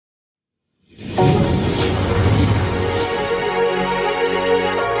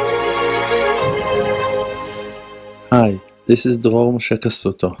This is Dror Moshe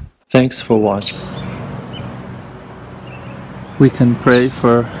Cassouto. Thanks for watching. We can pray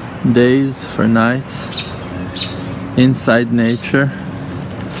for days, for nights, inside nature.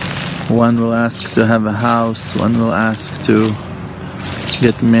 One will ask to have a house, one will ask to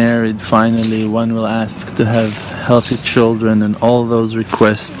get married finally, one will ask to have healthy children, and all those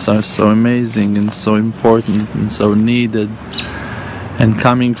requests are so amazing and so important and so needed, and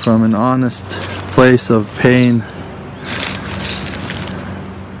coming from an honest place of pain.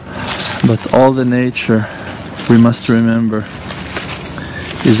 But all the nature, we must remember,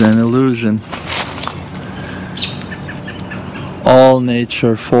 is an illusion. All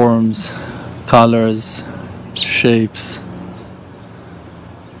nature forms, colors, shapes,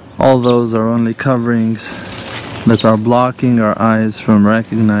 all those are only coverings that are blocking our eyes from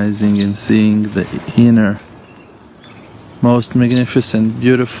recognizing and seeing the inner, most magnificent,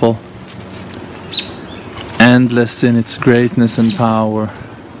 beautiful, endless in its greatness and power,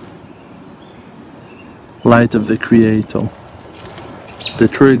 light of the Creator. The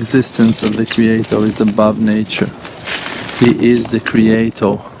true existence of the Creator is above nature. He is the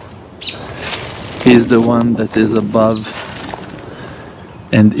Creator. He is the one that is above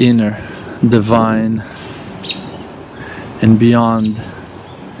and inner, divine and beyond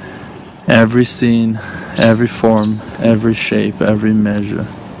every scene, every form, every shape, every measure,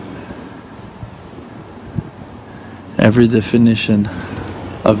 every definition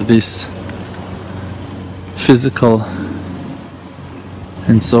of this physical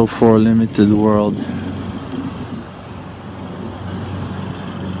and so far limited world.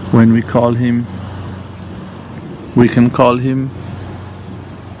 When we call Him, we can call Him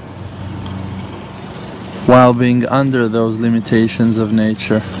while being under those limitations of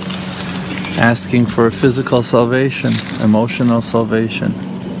nature, asking for physical salvation, emotional salvation.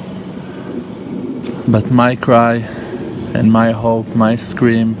 But my cry and my hope, my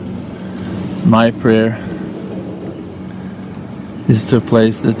scream, my prayer is to a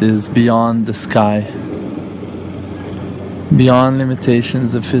place that is beyond the sky, beyond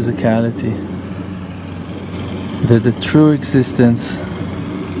limitations of physicality, that the true existence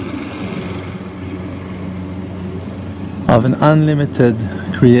of an unlimited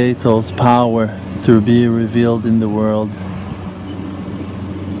Creator's power to be revealed in the world,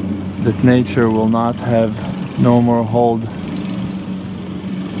 that nature will not have no more hold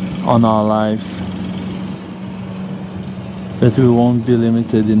on our lives, that we won't be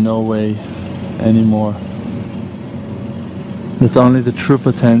limited in no way anymore, that only the true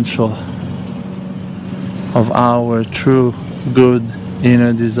potential of our true good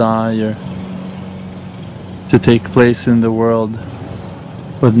inner desire to take place in the world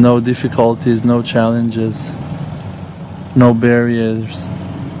with no difficulties, no challenges, no barriers,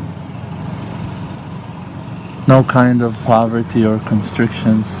 no kind of poverty or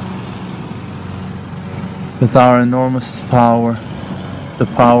constrictions, that our enormous power, the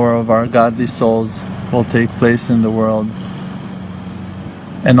power of our godly souls, will take place in the world,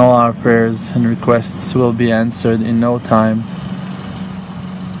 and all our prayers and requests will be answered in no time,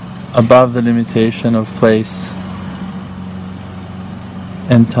 above the limitation of place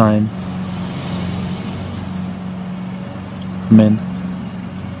and time. Amen.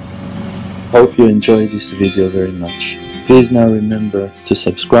 Hope you enjoyed this video very much. Please now remember to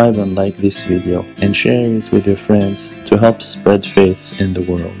subscribe and like this video and share it with your friends to help spread faith in the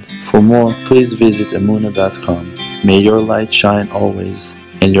world. For more, please visit Emunah.com. May your light shine always,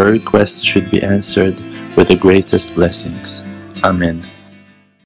 and your requests should be answered with the greatest blessings. Amen.